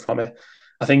something from it.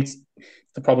 I think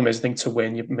the problem is, to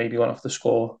win, you maybe want to have to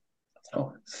score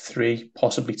 3,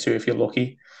 possibly 2 if you're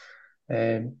lucky.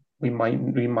 We might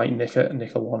nick a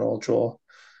 1-1 draw.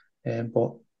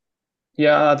 But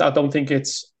yeah, I don't think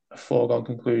it's a foregone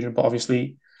conclusion. But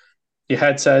obviously, your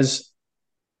head says,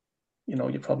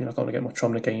 you're probably not going to get much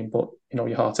from the game. But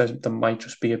your heart says there might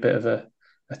just be a bit of a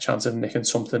a chance of nicking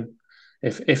something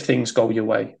if things go your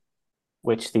way.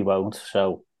 Which they won't,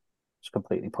 so it's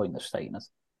completely pointless stating it.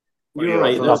 You're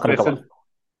right. Not going to go on.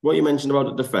 What you mentioned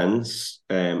about the defence,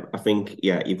 I think,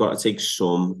 you've got to take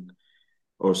some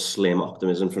or slim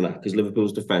optimism from that because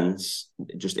Liverpool's defence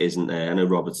just isn't there. I know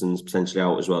Robertson's potentially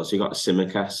out as well. So you've got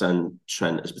Tsimikas and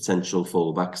Trent as potential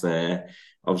fullbacks there.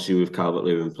 Obviously, with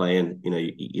Calvert-Lewin playing,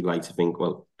 you'd like to think,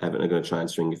 well, Everton are going to try and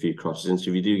swing a few crosses in. So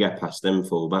if you do get past them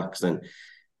fullbacks, then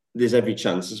there's every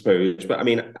chance, I suppose. But I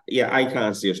mean, I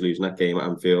can't see us losing that game at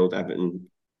Anfield. Everton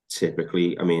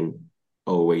typically,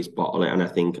 always bottle it. And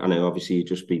I know obviously you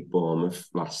just beat Bournemouth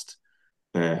last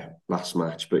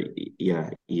match, but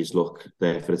he's look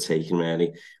there for the taking,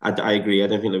 really. I agree. I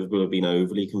don't think Liverpool have been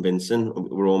overly convincing.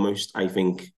 We're almost, I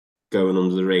think, going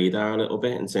under the radar a little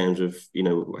bit in terms of,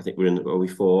 I think are we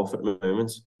fourth at the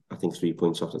moment? I think 3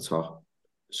 points off the top.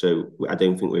 So I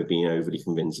don't think we're being overly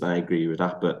convincing. I agree with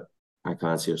that, but I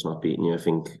can't see us not beating you. I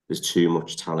think there's too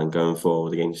much talent going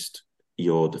forward against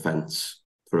your defence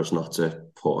for us not to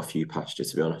put a few past you,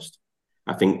 to be honest.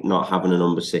 I think not having a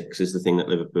number 6 is the thing that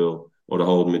Liverpool, or the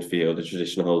holding midfield, the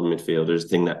traditional holding midfielder, is the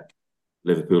thing that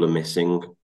Liverpool are missing.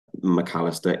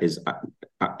 McAllister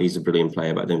he's a brilliant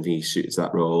player, but I don't think he suits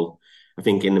that role. I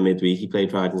think in the midweek he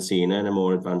played for Argentina in a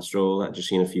more advanced role. I've just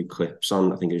seen a few clips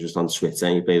on, I think it was just on Twitter,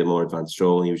 he played a more advanced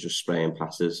role and he was just spraying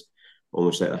passes,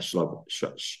 almost like that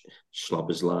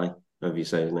Szoboszlai, however you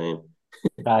say his name.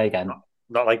 Try again.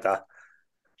 Not like that.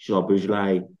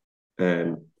 Szoboszlai.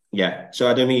 So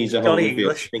I don't think he's a whole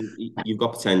midfield. I think you've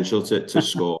got potential to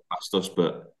score past us,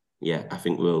 but I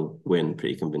think we'll win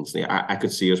pretty convincingly. I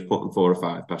could see us putting 4 or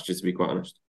 5 past you, to be quite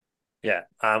honest. Yeah,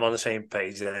 I'm on the same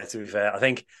page there, to be fair. I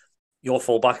think your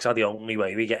fullbacks are the only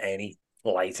way we get any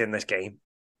light in this game.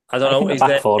 I don't know. Think the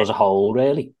back four as a whole,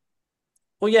 really.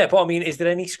 Well, yeah, but is there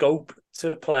any scope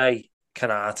to play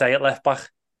Kanate at left back?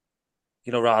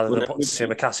 Rather than putting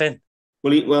Tsimikas in?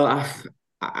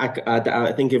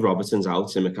 I think if Robertson's out,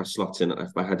 Tsimikas slots in at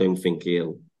left back. I don't think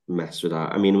he'll mess with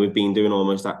that. We've been doing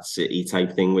almost that City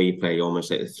type thing where you play almost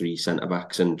like the 3 centre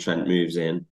backs and Trent moves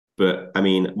in. But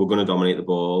we're going to dominate the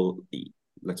ball.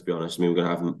 Let's be honest. We're going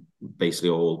to have basically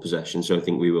all possession. So I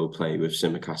think we will play with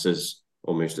Tsimikas as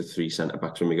almost the 3 centre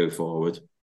backs when we go forward.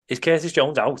 Is Curtis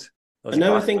Jones out?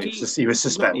 No, I think he was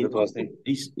suspended, wasn't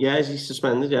he? He's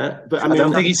suspended, yeah. But I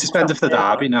don't think he's suspended for the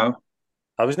derby, no.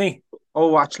 How wasn't he?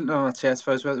 Oh, actually, no, I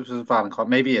suppose it was Valencourt.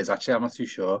 Maybe he is, actually, I'm not too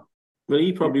sure. Well,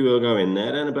 he probably will go in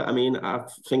there then. But I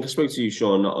think I spoke to you,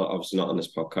 Sean, obviously not on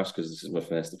this podcast because this is my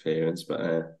first appearance, but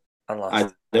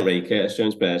I don't rate Curtis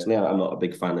Jones personally. I'm not a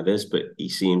big fan of his, but he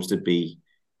seems to be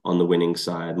on the winning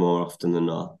side more often than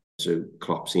not. So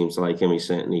Klopp seems to like him. He's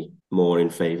certainly more in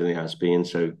favour than he has been.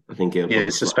 So I think he'll be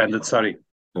suspended. Sorry.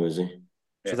 Oh, is he?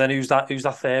 So then who's that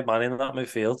third man in that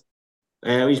midfield?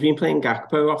 He's been playing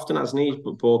Gakpo often, hasn't he? He's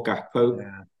bought Gakpo.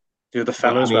 Yeah. The other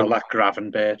fellow as well, like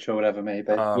Gravenberch or whatever,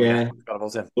 maybe.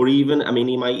 Or even,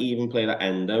 he might even play that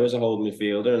Endo as a holding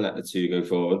midfielder and let the two go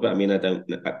forward. But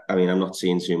I'm not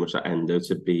seeing too much that Endo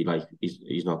to be like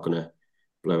he's not going to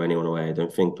blow anyone away. I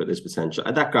don't think, but there's potential.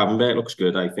 That Gravenberch looks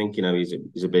good. I think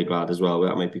he's a big lad as well. But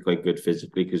that might be quite good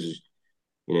physically because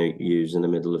you in the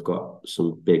middle have got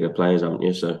some bigger players, haven't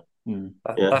you? So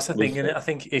that's the thing, innit? I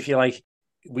think if you like.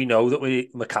 We know that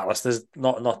McAllister's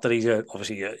not that he's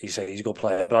obviously you say he's a good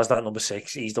player, but as that number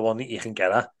 6, he's the one that you can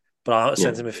get at. But our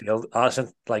centre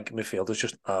midfielders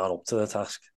just aren't up to the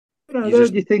task.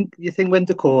 You think when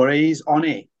Doucouré is on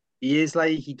it,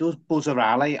 he does buzz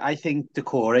around. I think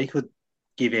Doucouré could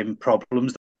give him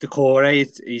problems. Doucouré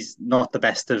is not the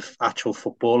best of actual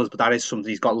footballers, but that is something.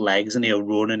 He's got legs and he'll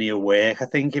run and he'll work. I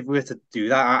think if we were to do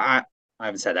that, I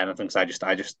haven't said anything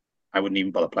because I wouldn't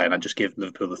even bother playing. I'd just give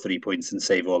Liverpool the 3 points and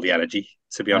save all the energy,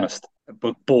 to be honest.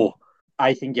 But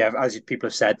I think, as people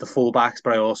have said, the fullbacks,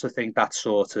 but I also think that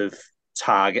sort of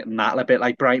targeting that a bit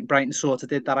like Brighton sort of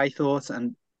did that, I thought.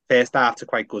 And first half to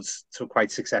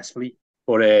quite successfully.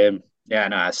 But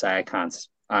I say I can't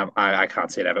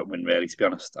see it Everton win, really, to be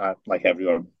honest. Like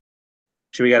everyone.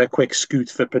 Should we get a quick scoot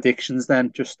for predictions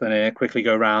then? Just quickly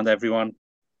go around everyone.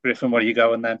 Griffin, what are you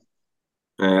going then?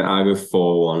 I'll go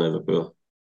 4-1 Liverpool.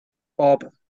 Bob?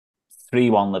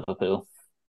 3-1 Liverpool.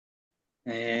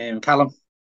 Callum?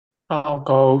 I'll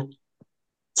go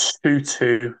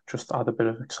 2-2, just to add a bit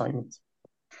of excitement.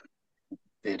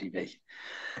 Very.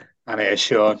 And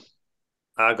Sean?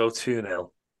 I'll go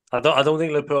 2-0. I don't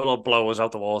think Liverpool will blow us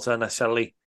out the water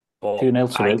necessarily.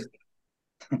 2-0 to win.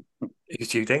 Who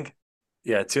do you think?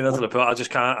 Yeah, 2-0 to Liverpool.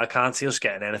 I can't see us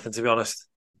getting anything, to be honest.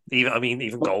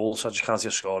 Even goals, I just can't see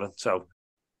us scoring. So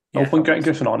no point getting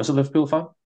Griffin on as a Liverpool fan.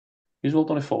 He's well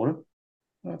done it for him.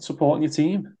 That's supporting your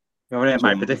team. You haven't heard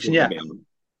my prediction yet?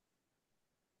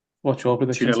 What's your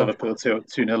prediction? 2-0 Liverpool,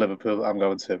 2-0 Liverpool, I'm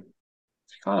going to. You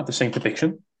can't have the same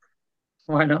prediction.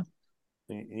 Why not?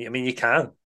 I mean, you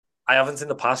can. I haven't in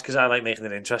the past because I like making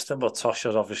it interesting, but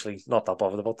Tosha's obviously not that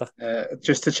bothered about that.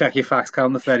 Just to check your facts,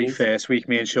 Callum, the very first week,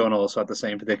 me and Sean also had the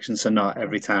same prediction, so not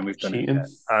every time we've done Cheating. it.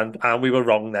 And we were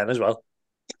wrong then as well.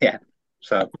 Yeah,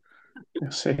 so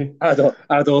You'll see.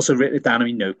 I'd also written it down on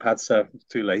my notepad, so it's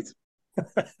too late.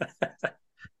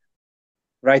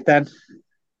 Right then,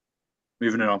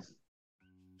 moving on.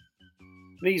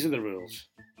 These are the rules.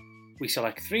 We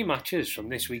select 3 matches from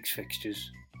this week's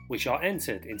fixtures, which are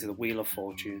entered into the Wheel of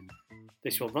Fortune.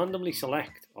 This will randomly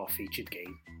select our featured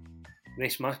game.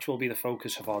 This match will be the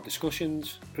focus of our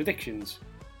discussions, predictions,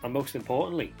 and most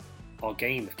importantly, our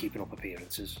game of keeping up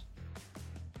appearances.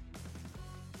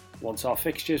 Once our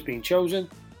fixture has been chosen,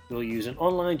 we'll use an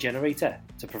online generator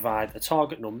to provide a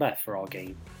target number for our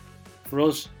game. For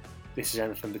us, this is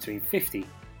anything between 50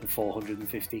 and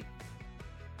 450.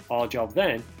 Our job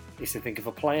then is to think of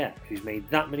a player who's made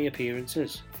that many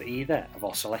appearances for either of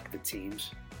our selected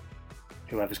teams.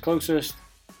 Whoever's closest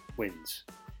wins.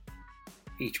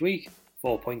 Each week,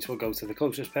 4 points will go to the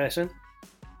closest person,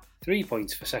 3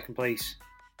 points for second place,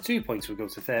 2 points will go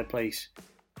to third place,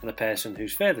 and the person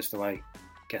who's furthest away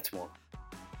gets 1.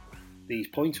 These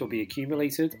points will be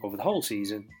accumulated over the whole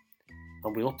season,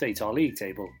 and we'll update our league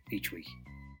table each week.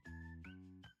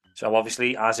 So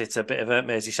obviously, as it's a bit of a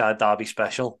Merseyside derby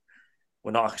special,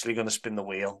 we're not actually going to spin the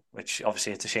wheel, which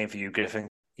obviously it's a shame for you, Griffin.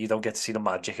 You don't get to see the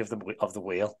magic of the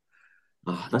wheel.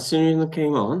 Oh, that's the reason that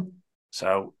came on.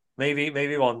 So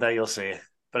maybe one day you'll see it.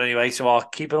 But anyway, so our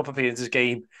keeping up appearances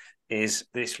game is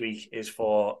this week is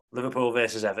for Liverpool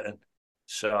versus Everton.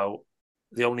 So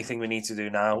the only thing we need to do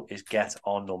now is get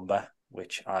our number,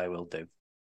 which I will do.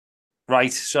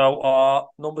 Right, so our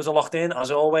numbers are locked in, as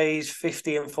always,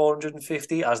 50 and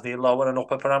 450 as the lower and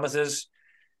upper parameters.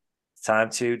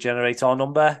 Time to generate our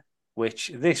number,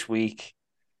 which this week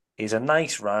is a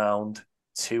nice round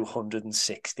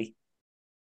 260.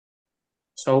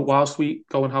 So whilst we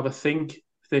go and have a think,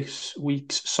 this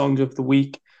week's song of the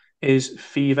week is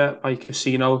Fever by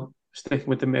Casino. Sticking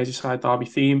with the Merseyside derby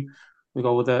theme, we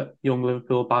go with a young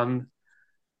Liverpool band.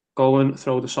 Go and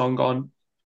throw the song on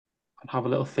and have a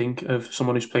little think of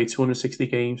someone who's played 260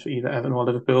 games for either Everton or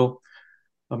Liverpool.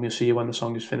 And we'll see you when the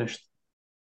song is finished.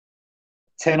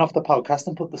 Turn off the podcast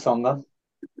and put the song on.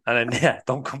 And then, yeah,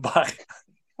 don't come back.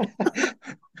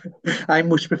 I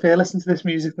much prefer listening to this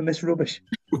music than this rubbish.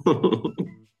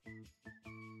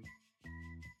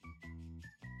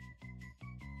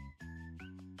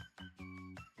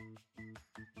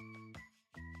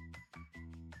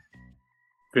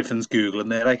 Griffin's Googling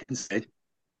there, I can see.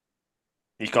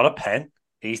 He's got a pen.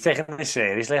 He's taking this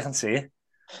seriously, I can see it.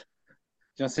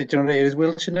 Do you want to hear his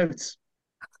Wiltshire notes?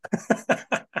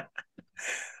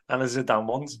 And there's the damn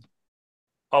ones.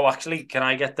 Oh, actually, can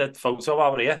I get that photo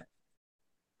over here?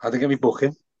 I think I'll be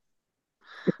booking.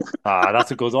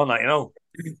 That's a good one, that, you know.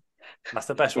 That's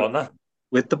the best one, that.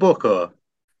 With the book, or?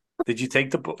 Did you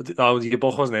take the book? Oh, your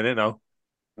book wasn't in it, no.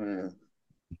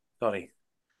 Sorry.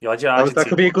 That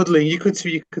could be a good link. You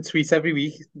could tweet every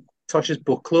week Tosh's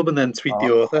book club and then tweet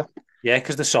the author. Yeah,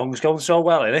 because the song's going so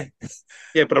well, isn't it?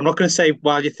 Yeah, but I'm not going to say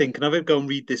while you're thinking of it, go and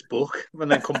read this book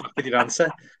and then come back with your answer.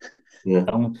 Yeah.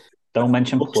 Don't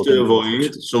mention books to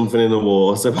avoid something in the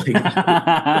water.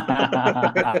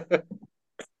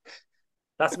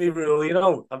 That's me rule, you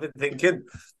know. I've been thinking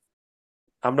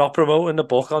I'm not promoting the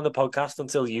book on the podcast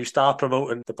until you start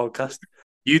promoting the podcast.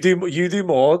 You do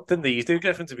more than these do,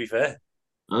 Griffin, to be fair.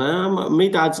 My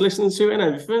dad's listening to it and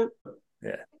everything.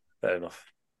 Yeah, fair enough.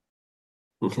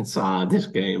 It's hard, this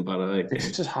game, by the way.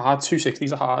 This is hard. 260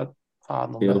 is a hard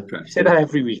number. You say that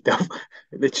every week, though.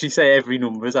 Literally say every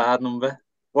number is a hard number.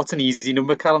 What's an easy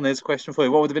number, Callum? There's a question for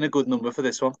you. What would have been a good number for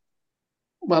this one?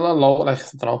 Well, a lot, like, I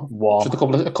don't know. What? Just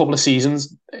a couple of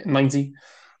seasons, 90.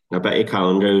 I bet your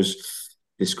Callum goes,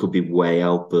 this could be way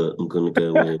out, but I'm going to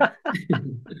go with...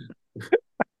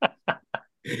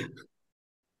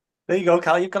 There you go,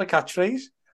 Cal. You've got a catchphrase.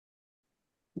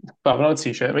 But I'm not a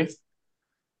t-shirt, mate.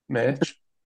 Merch.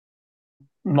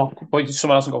 But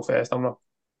someone else can go first. I'm not.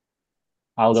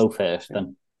 I'll go first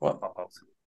then. What?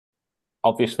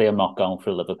 Obviously, I'm not going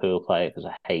for a Liverpool player because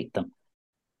I hate them.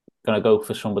 I'm going to go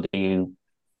for somebody who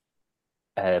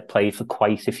played for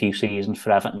quite a few seasons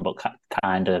for Everton, but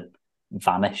kind of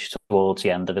vanished towards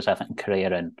the end of his Everton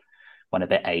career and went a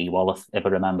bit AWOL, if I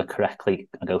remember correctly.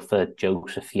 I go for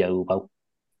Joseph Yobo.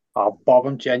 Oh, Bob,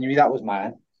 I'm genuine. That was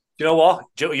mine. Do you know what?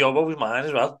 Yobo was mine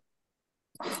as well.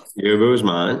 Yobo was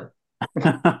mine.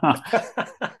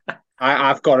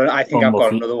 I've got it. I think I've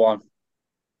got another one.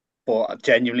 but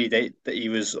genuinely, he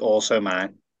was also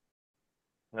mine.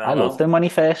 I loved him when he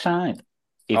first signed.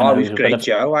 He was great,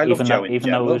 Joe. I love Joe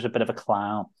even though he was a bit of a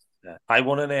clown. Yeah. I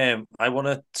won a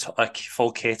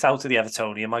full kit out of the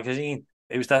Evertonian magazine.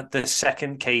 It was the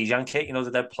second Cajun kit,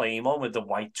 the dead playing one with the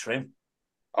white trim.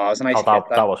 Oh, it was a nice kit.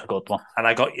 That was a good one. And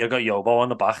I got Yobo on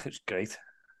the back. It was great.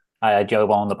 I had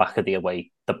Yobo on the back of the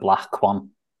away, the black one.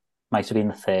 Might have been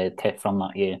the third kit from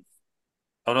that year.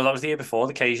 Oh no, that was the year before,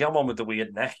 the Cajun one with the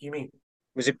weird neck. You mean?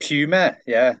 Was it Puma?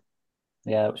 Yeah.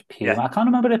 Yeah, it was Puma. Yeah. I can't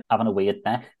remember it having a weird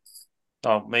neck.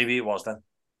 Oh, maybe it was then.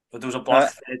 But there was a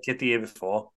black kit the year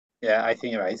before. Yeah, I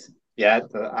think you're right. Yeah.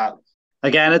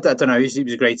 Again, I don't know. He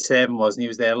was a great servant, wasn't he? He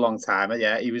was there a long time.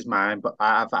 Yeah, he was mine, but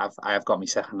I have got me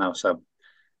second now. So,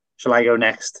 shall I go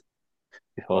next?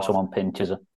 Before someone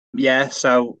pinches it. Yeah.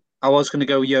 So I was going to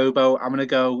go Yobo. I'm going to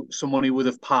go someone who would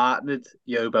have partnered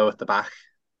Yobo at the back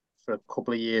for a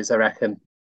couple of years, I reckon.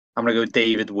 I'm going to go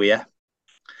David Weir.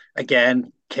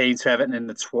 Again, came to Everton in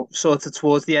the sort of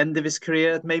towards the end of his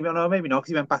career. Maybe not, because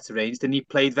he went back to Rangers. Then he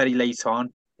played very late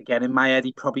on. Again, in my head,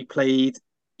 he probably played.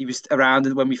 He was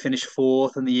around when we finished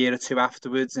fourth and the year or two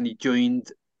afterwards, and he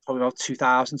joined probably about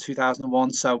 2000,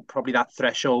 2001. So probably that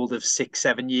threshold of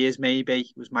 6-7 years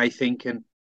maybe was my thinking.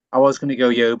 I was going to go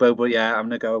Yobo, but yeah, I'm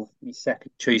going to go my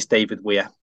second choice, David Weir.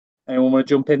 Anyone want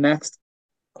to jump in next?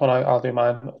 I'll do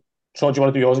mine. Sean, do you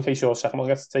want to do yours in case your second one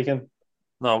gets taken?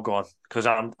 No, go on, because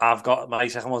I've got my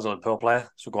second one's a Liverpool player,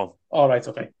 so go on. All right,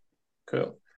 okay,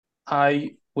 cool.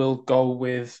 I will go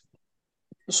with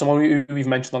someone who we've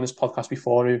mentioned on this podcast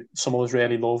before, who some of us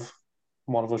really love,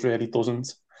 one of us really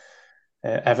doesn't.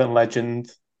 Everton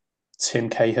legend Tim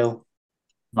Cahill.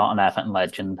 Not an Everton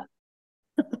legend.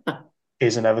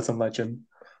 Is an Everton legend.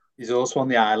 He's also on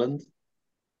the island.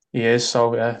 He is,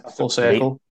 so yeah, full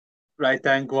circle. Right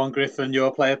then, go on, Griffin,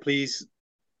 your player, please.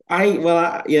 Based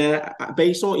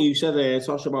on what you said there,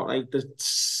 Tosh, about like the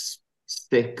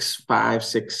 5,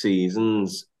 6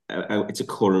 seasons, it's a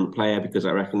current player because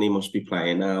I reckon he must be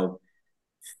playing now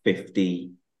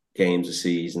 50 games a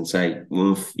season, say.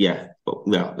 I'm going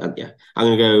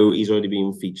to go, he's already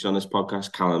been featured on this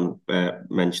podcast. Callum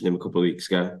mentioned him a couple of weeks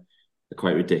ago. A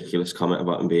quite ridiculous comment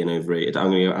about him being overrated.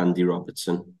 I'm going to go Andy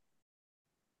Robertson.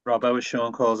 Robbo, as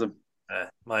Sean calls him.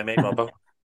 My mate Robbo.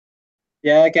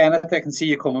 Yeah, again, I can see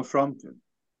you coming from.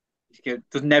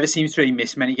 Does never seems to really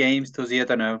miss many games, does he? I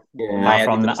don't know.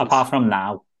 Yeah, apart from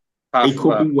now. He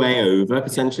could be way over,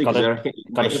 potentially.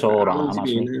 Got a sore arm, hasn't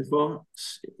he? For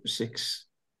 6,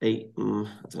 8, I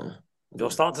don't know.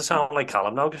 You're starting to sound like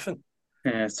Callum now, Griffin.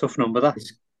 Yeah, it's a tough number, that.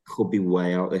 This could be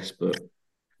way out this, but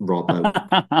Robbo.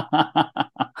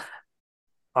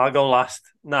 I'll go last.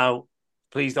 Now,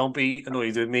 please don't be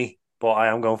annoyed with me, but I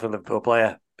am going for the Liverpool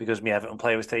player because my Everton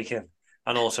player was taken.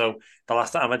 And also, the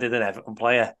last time I did an Everton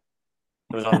player,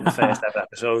 it was on the first ever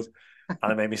episode, and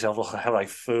I made myself look like a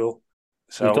fool.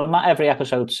 So you've done that every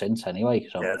episode since anyway.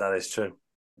 So. Yeah, that is true.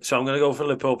 So I'm going to go for the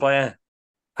Liverpool player.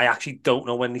 I actually don't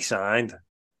know when they signed,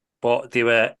 but they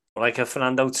were like a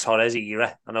Fernando Torres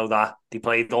era. I know that. They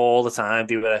played all the time.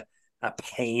 They were a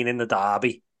pain in the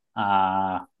derby.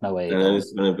 No way.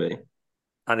 It's going to be.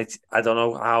 And I don't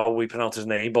know how we pronounce his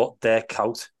name, but Dirk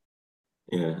Kuyt.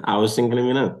 Yeah, I was thinking of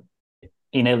him,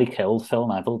 He nearly killed Phil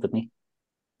Neville, didn't he?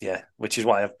 Yeah, which is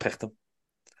why I've picked him.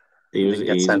 He didn't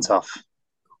get sent off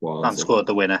and scored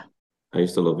the winner. I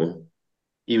used to love him.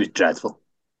 He was dreadful.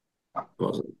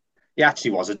 Wasn't he?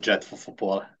 Actually was a dreadful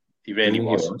footballer. He really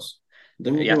was.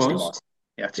 He actually was.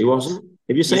 He wasn't.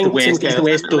 If you're saying he's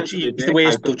the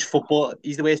worst Dutch football.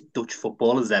 He's the worst Dutch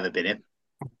footballer there's ever been in.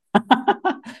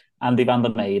 Andy van der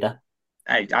Meijden.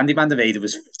 Hey, Andy van der Meijden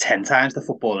was 10 times the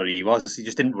footballer he was. He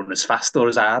just didn't run as fast or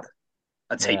as hard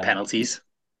and take penalties.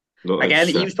 Again,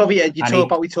 he was probably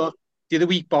we talked the other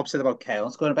week. Bob said about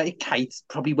Cahill scoring. About Kuyt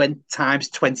probably went times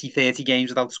 20, 30 games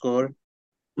without scoring.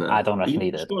 No. I don't reckon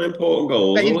he did. Score important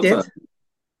goals.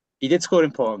 He did score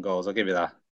important goals. I'll give you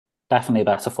that. Definitely a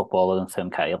better footballer than Tim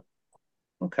Cahill.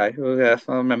 Okay, well, yeah,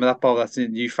 I remember that, Bob. That's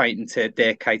you fighting to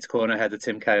Dirk Kuyt's corner ahead of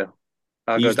Tim Cahill.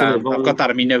 I'll go down. I've got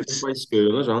that in my notes. My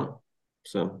school as well.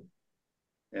 So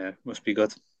yeah, must be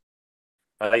good.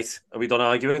 All right, are we done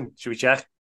arguing? Should we check?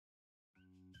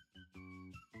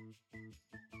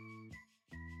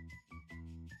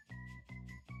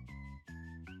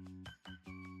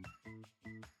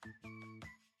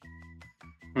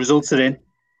 Results are in.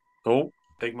 Oh,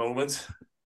 big moment.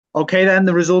 Okay, then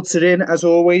the results are in. As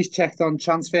always, checked on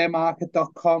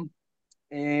transfermarket.com.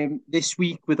 This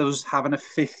week, with us having a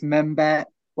 5th member,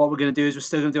 what we're going to do is we're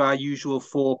still going to do our usual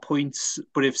 4 points.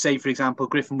 But if, say, for example,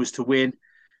 Griffin was to win,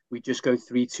 we just go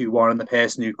 3, 2, 1, and the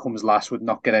person who comes last would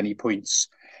not get any points.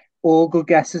 all good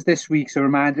guesses this week. So, a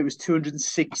reminder, it was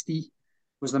 260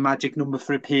 was the magic number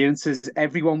for appearances.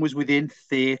 Everyone was within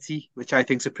 30, which I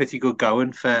think is a pretty good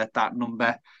going for that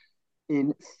number.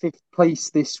 In fifth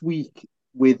place this week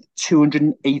with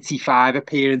 285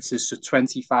 appearances, so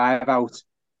 25 out,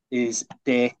 is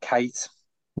Dirk Kuyt.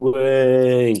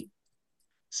 Way.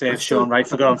 Serves Sean right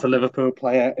for going for Liverpool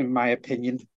player, in my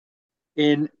opinion.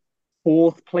 In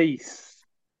fourth place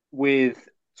with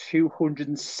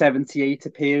 278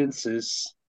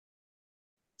 appearances,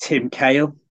 Tim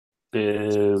Cahill.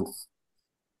 Boo.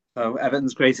 So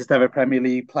Everton's greatest ever Premier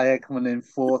League player coming in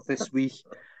fourth this week.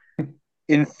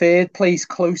 In third place,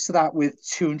 close to that with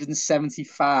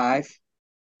 275,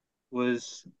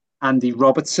 was Andy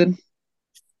Robertson.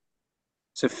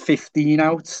 So 15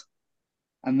 out.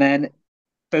 And then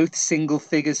both single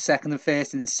figures, second and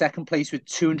first. In second place with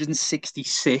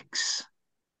 266,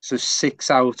 so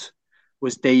 6 out,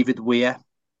 was David Weir.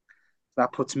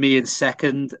 That puts me in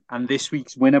second. And this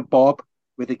week's winner, Bob,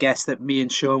 with a guess that me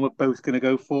and Sean were both going to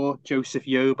go for, Joseph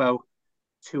Yobo,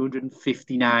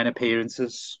 259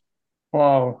 appearances.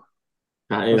 Wow.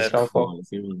 That is so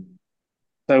quality.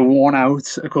 So 1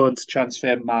 out according to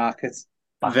Transfer Market.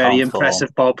 Back Very on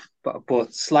impressive, Bob,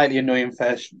 but slightly annoying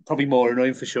for, probably more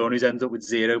annoying for Sean, who's ended up with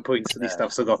 0 points and he's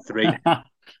still got 3.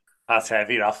 That's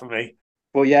heavy, that for me.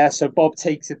 But yeah, so Bob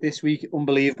takes it this week.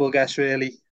 Unbelievable guess,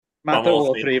 really. Mad that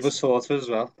all three of us thought of as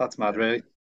well. That's mad, really.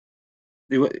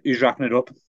 Who's wrapping it up?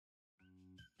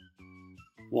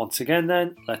 Once again,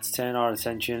 then, let's turn our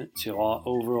attention to our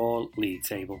overall league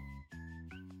table.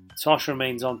 Tosh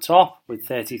remains on top with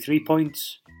 33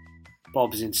 points.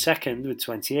 Bob's in second with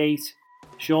 28.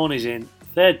 Sean is in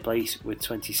third place with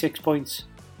 26 points.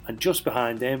 And just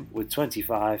behind him with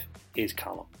 25 is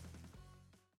Callum.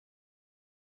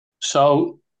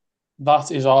 So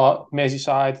that is our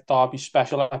Merseyside Derby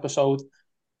special episode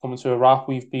coming to a wrap.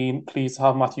 We've been pleased to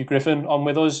have Matthew Griffin on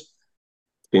with us.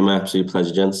 It's been my absolute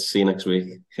pleasure, gents. See you next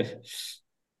week.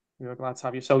 We're glad to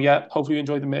have you. So yeah, hopefully you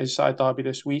enjoyed the Merseyside Derby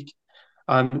this week,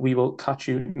 and we will catch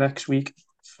you next week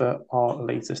for our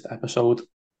latest episode.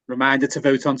 Reminder to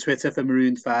vote on Twitter for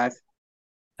Marooned 5.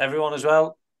 Everyone as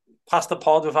well. Past the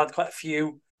pod, we've had quite a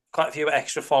few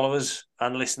extra followers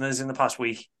and listeners in the past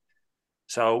week.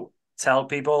 So tell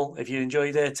people if you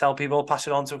enjoyed it, tell people, pass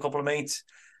it on to a couple of mates,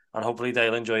 and hopefully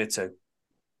they'll enjoy it too.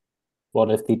 What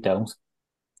if they don't?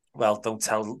 Well, don't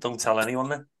tell anyone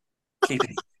then.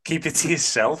 Keep it to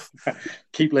yourself.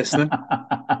 Keep listening.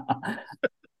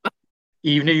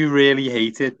 Even if you really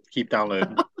hate it, keep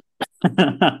downloading.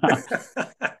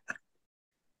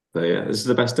 So yeah, this is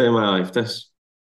the best day of my life, this.